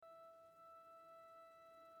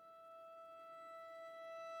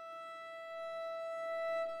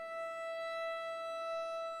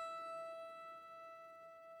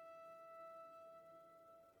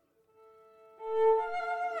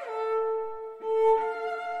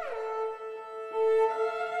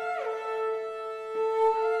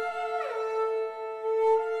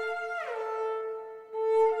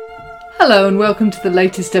Hello and welcome to the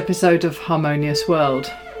latest episode of Harmonious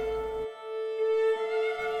World.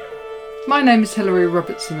 My name is Hilary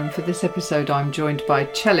Robertson, and for this episode I'm joined by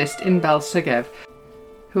cellist Inbal Segev,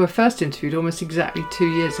 who I first interviewed almost exactly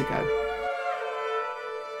 2 years ago.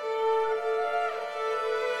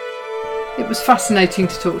 It was fascinating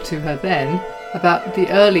to talk to her then about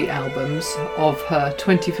the early albums of her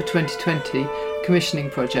 20 for 2020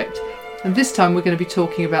 commissioning project, and this time we're going to be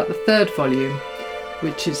talking about the third volume,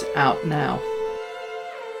 which is out now.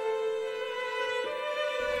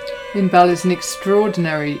 Inbal is an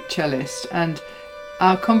extraordinary cellist, and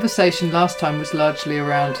our conversation last time was largely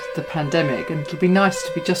around the pandemic, and it'll be nice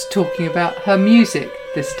to be just talking about her music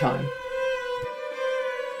this time.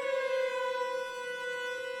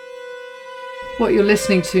 What you're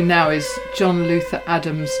listening to now is John Luther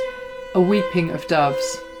Adams' A Weeping of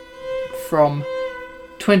Doves from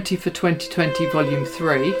 20 for 2020 Volume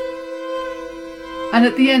 3. And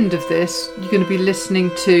at the end of this, you're going to be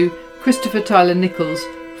listening to Christopher Tyler Nichols'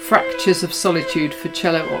 Fractures of Solitude for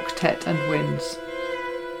Cello Octet and Winds.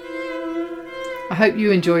 I hope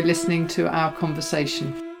you enjoy listening to our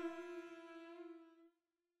conversation.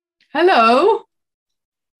 Hello.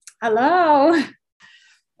 Hello.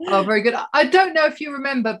 Oh, very good. I don't know if you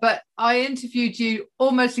remember, but I interviewed you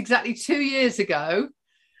almost exactly 2 years ago.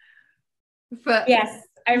 But yes,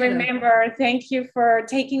 I remember. Thank you for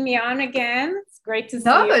taking me on again. It's great to see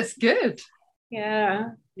you. No, it's good.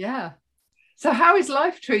 Yeah. Yeah. So how is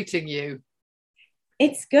life treating you?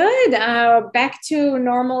 It's good. Back to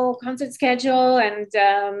normal concert schedule, and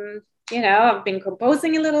I've been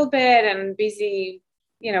composing a little bit and busy,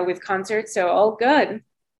 with concerts. So all good.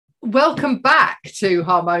 Welcome back to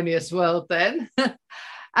Harmonious World then.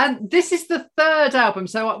 And this is the third album.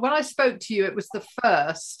 So when I spoke to you, it was the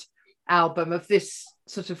first album of this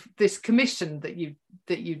commission that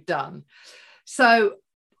you've done. So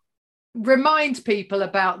remind people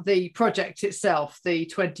about the project itself, the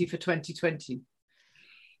 20 for 2020.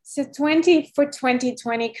 So 20 for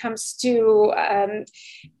 2020 comes to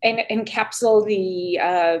encapsulate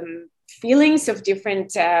the feelings of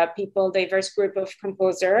different people, diverse group of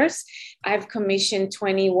composers. I've commissioned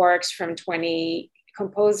 20 works from 20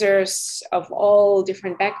 composers of all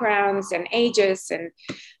different backgrounds and ages, and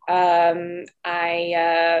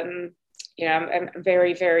I'm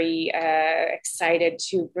very, very excited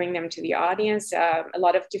to bring them to the audience. A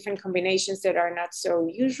lot of different combinations that are not so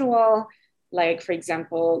usual, like, for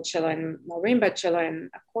example, cello and marimba, cello and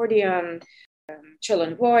accordion, cello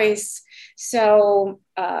and voice. So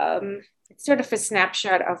it's sort of a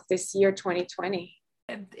snapshot of this year 2020.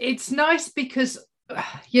 It's nice because,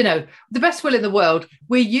 the best will in the world,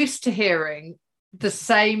 we're used to hearing the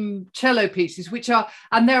same cello pieces,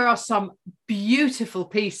 and there are some beautiful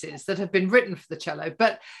pieces that have been written for the cello,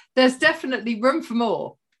 but there's definitely room for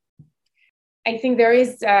more. I think there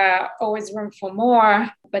is always room for more,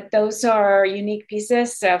 but those are unique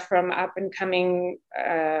pieces from up and coming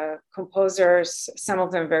composers, some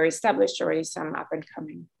of them very established already, some up and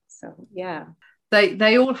coming. So yeah.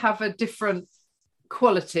 They all have a different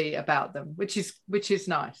quality about them, which is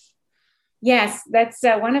nice. Yes, that's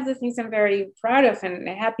one of the things I'm very proud of and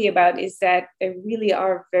happy about, is that they really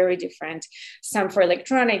are very different. Some for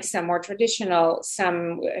electronic, some more traditional,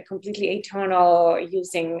 some completely atonal,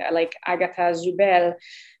 using like Agata Zubel,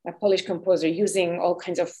 a Polish composer, using all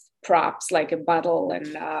kinds of props like a bottle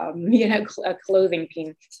and a clothing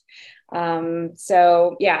pin.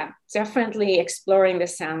 So yeah, definitely exploring the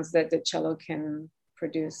sounds that the cello can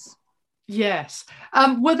produce. Yes.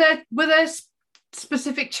 Were there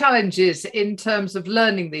specific challenges in terms of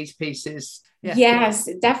learning these pieces? Yeah. Yes,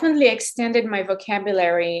 it definitely extended my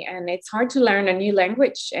vocabulary, and it's hard to learn a new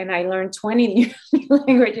language. And I learned 20 new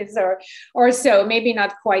languages or so, maybe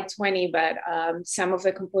not quite 20, but some of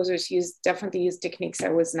the composers definitely use techniques I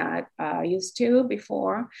was not used to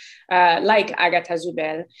before, like Agata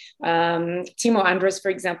Zubel. Timo Andres,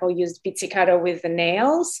 for example, used pizzicato with the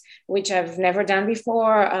nails, which I've never done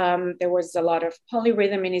before. There was a lot of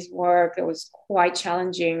polyrhythm in his work. It was quite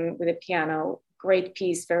challenging with the piano. Great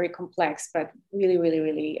piece, very complex, but really, really,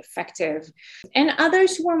 really effective. And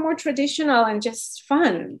others who are more traditional and just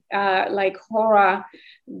fun, like Hora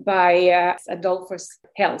by Adolphus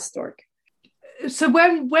Hellstork. So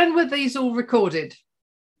when were these all recorded?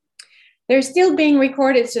 They're still being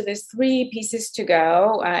recorded, so there's 3 pieces to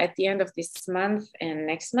go at the end of this month and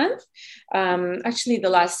next month. Actually, the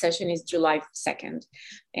last session is July 2nd.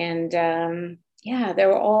 And they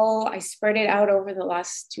were all, I spread it out over the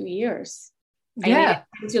last 2 years. I needed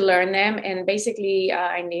time to learn them, and basically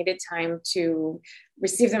I needed time to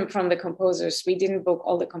receive them from the composers. We didn't book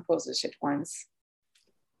all the composers at once.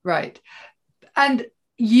 Right. And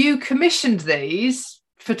you commissioned these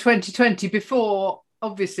for 2020 before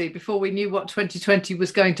we knew what 2020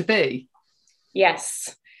 was going to be.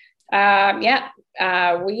 Yes. I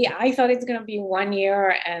thought it's going to be 1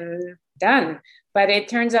 year and done, but it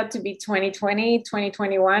turns out to be 2020,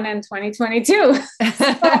 2021, and 2022.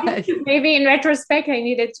 So maybe in retrospect, I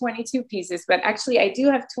needed 22 pieces, but actually I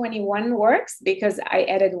do have 21 works because I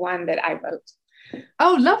added one that I wrote.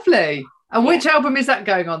 Oh, lovely. And which album is that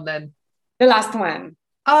going on then? The last one.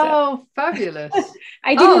 Oh, so. Fabulous.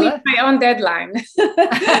 I didn't meet my own deadline.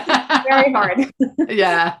 Very hard.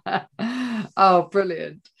 Yeah. Oh,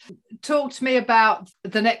 brilliant. Talk to me about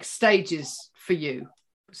the next stages for you.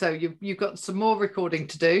 So you've got some more recording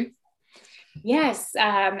to do. Yes,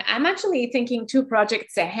 I'm actually thinking 2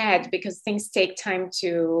 projects ahead because things take time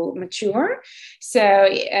to mature. So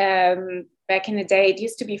back in the day, it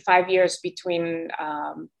used to be 5 years between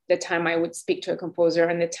the time I would speak to a composer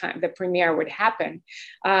and the time the premiere would happen.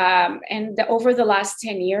 Over the last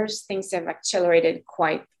 10 years, things have accelerated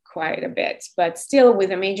quite a bit, but still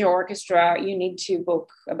with a major orchestra, you need to book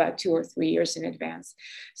about 2 or 3 years in advance.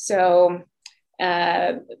 So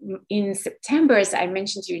in September, as I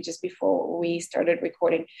mentioned to you just before we started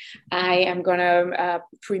recording, I am going to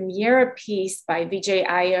premiere a piece by Vijay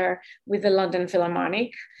Iyer with the London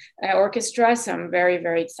Philharmonic Orchestra. So I'm very,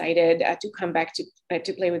 very excited to come back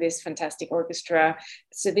to play with this fantastic orchestra.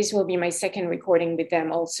 So this will be my second recording with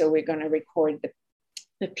them. Also, we're going to record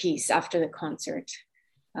the piece after the concert.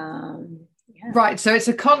 Right. So it's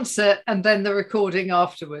a concert and then the recording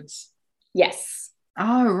afterwards. Yes.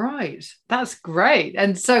 Oh, right. That's great.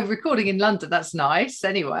 And so recording in London, that's nice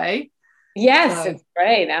anyway. Yes, it's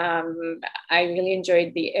great. I really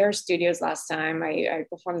enjoyed the Air Studios last time I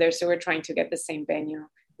performed there. So we're trying to get the same venue,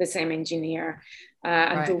 the same engineer,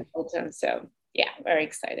 and Wilton. So yeah, very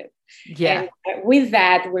excited. Yeah. And with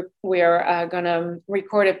that, we're going to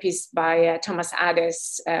record a piece by Thomas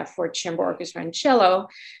Adès for chamber orchestra and cello.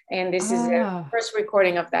 And this is the first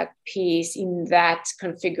recording of that piece in that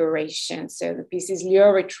configuration. So the piece is Lieu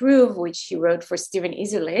Retrouve, which he wrote for Stephen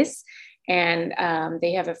Iselis. And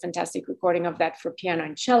they have a fantastic recording of that for piano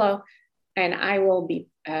and cello. And I will be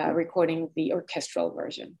recording the orchestral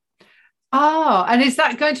version. Oh, and is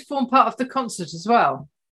that going to form part of the concert as well?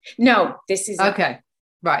 No, this is okay.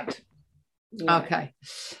 Right. Yeah. Okay.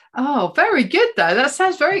 Oh, very good though. That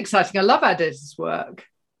sounds very exciting. I love Adès' work.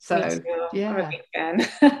 So yeah. I'm a big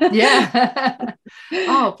fan. Yeah.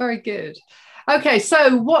 Oh, very good. Okay.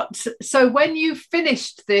 So when you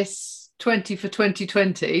finished this 20 for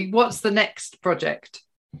 2020, what's the next project?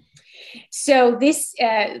 So this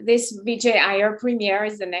Vijay Iyer premiere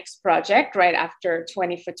is the next project right after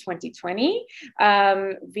 20 for 2020.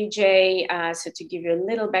 Vijay, so to give you a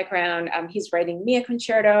little background, he's writing me a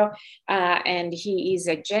concerto, and he is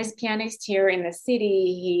a jazz pianist here in the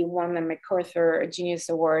city. He won the MacArthur Genius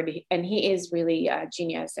Award, and he is really a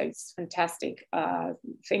genius. He's a fantastic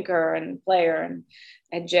thinker and player and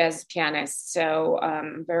a jazz pianist. So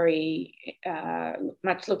very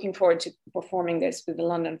much looking forward to performing this with the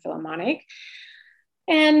London Philharmonic.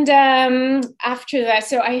 And after that,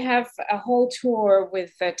 so I have a whole tour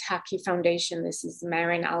with the Taki Foundation. This is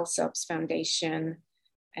Marin Alsop's foundation.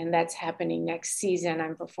 And that's happening next season.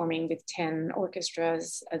 I'm performing with 10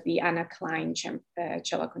 orchestras at the Anna Klein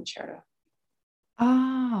Cello Concerto.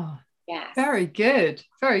 Oh, yes. Very good.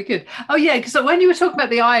 Very good. Oh, yeah, because when you were talking about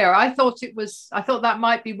the Iyer, I thought that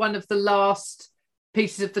might be one of the last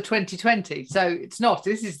pieces of the 2020. So it's not.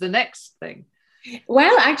 This is the next thing.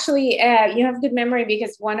 Well, actually, you have good memory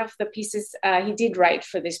because one of the pieces he did write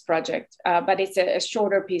for this project, but it's a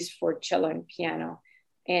shorter piece for cello and piano.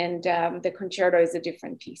 And the concerto is a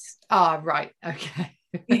different piece. Ah, right. Okay.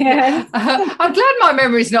 Yes. I'm glad my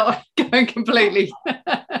memory's not going completely.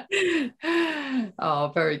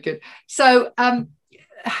 Oh, very good. So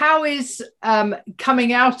how is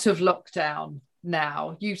coming out of lockdown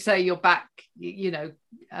now? You say you're back,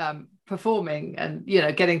 performing and,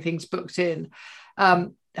 getting things booked in.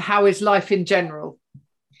 How is life in general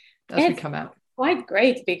as we come out? Quite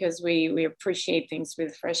great because we appreciate things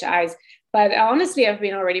with fresh eyes. But honestly, I've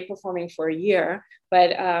been already performing for a year,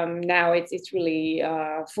 but now it's really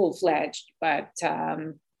full-fledged. But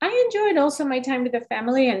I enjoyed also my time with the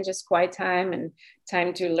family and just quiet time and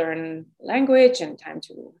time to learn language and time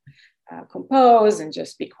to compose and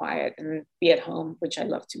just be quiet and be at home, which I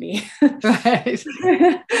love to be. Right.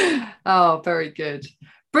 Oh, very good.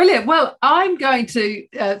 Brilliant. Well, I'm going to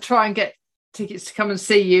try and get tickets to come and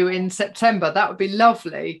see you in September. That would be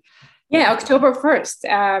lovely. Yeah, October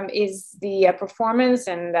 1st is the performance,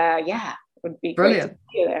 and would be brilliant. Great to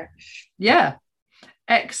see you there. Yeah.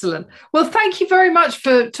 Excellent. Well, thank you very much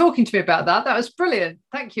for talking to me about that. That was brilliant.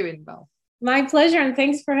 Thank you, Inbal. My pleasure, and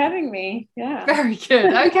thanks for having me. Yeah. Very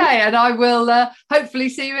good. Okay, and I will hopefully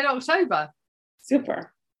see you in October.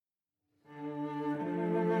 Super.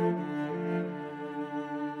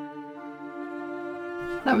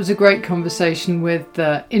 That was a great conversation with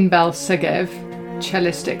Inbal Segev,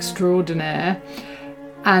 cellist extraordinaire,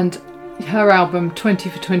 and her album 20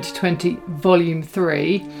 for 2020 Volume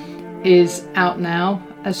 3 is out now.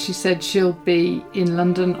 As she said, she'll be in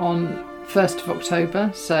London on 1st of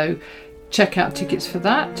October, so check out tickets for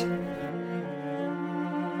that.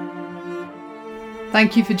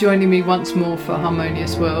 Thank you for joining me once more for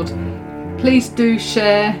Harmonious World. Please do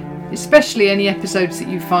share, especially any episodes that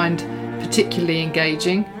you find particularly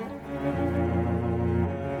engaging.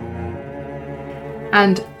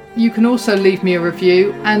 And you can also leave me a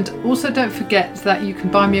review, and also don't forget that you can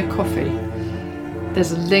buy me a coffee.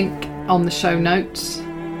 There's a link on the show notes.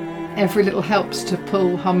 Every little helps to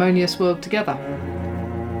pull Harmonious World together.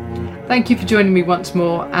 Thank you for joining me once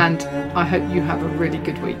more, and I hope you have a really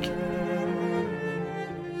good week.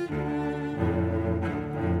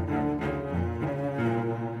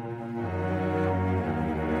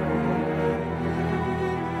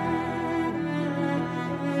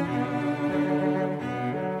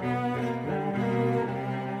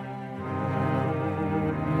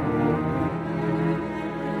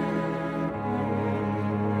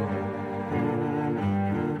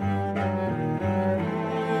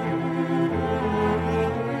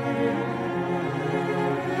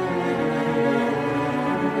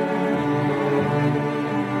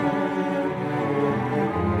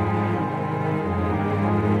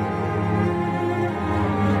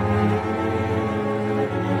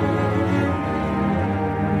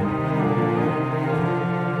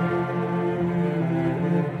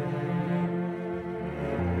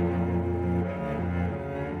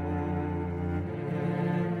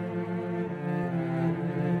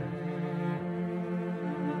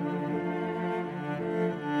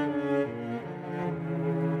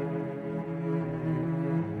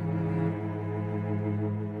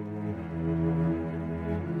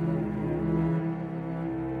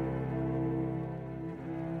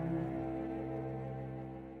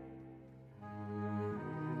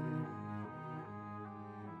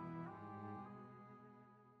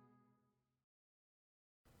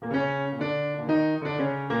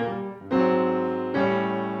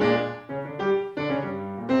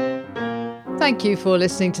 Thank you for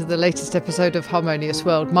listening to the latest episode of Harmonious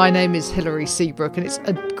World. My name is Hilary Seabrook, and it's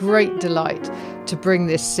a great delight to bring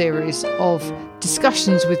this series of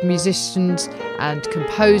discussions with musicians and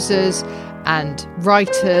composers and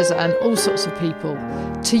writers and all sorts of people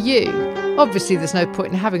to you. Obviously, there's no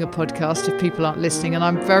point in having a podcast if people aren't listening, and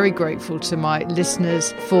I'm very grateful to my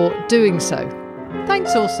listeners for doing so.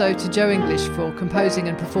 Thanks also to Joe English for composing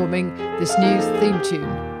and performing this new theme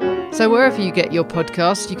tune. So wherever you get your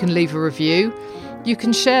podcast, you can leave a review. You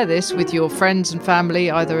can share this with your friends and family,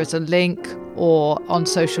 either as a link or on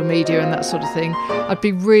social media and that sort of thing. I'd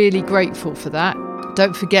be really grateful for that.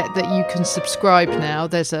 Don't forget that you can subscribe now.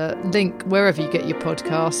 There's a link wherever you get your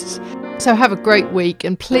podcasts. So have a great week,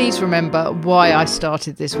 and please remember why I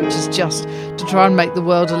started this, which is just to try and make the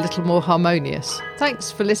world a little more harmonious. Thanks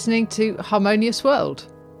for listening to Harmonious World.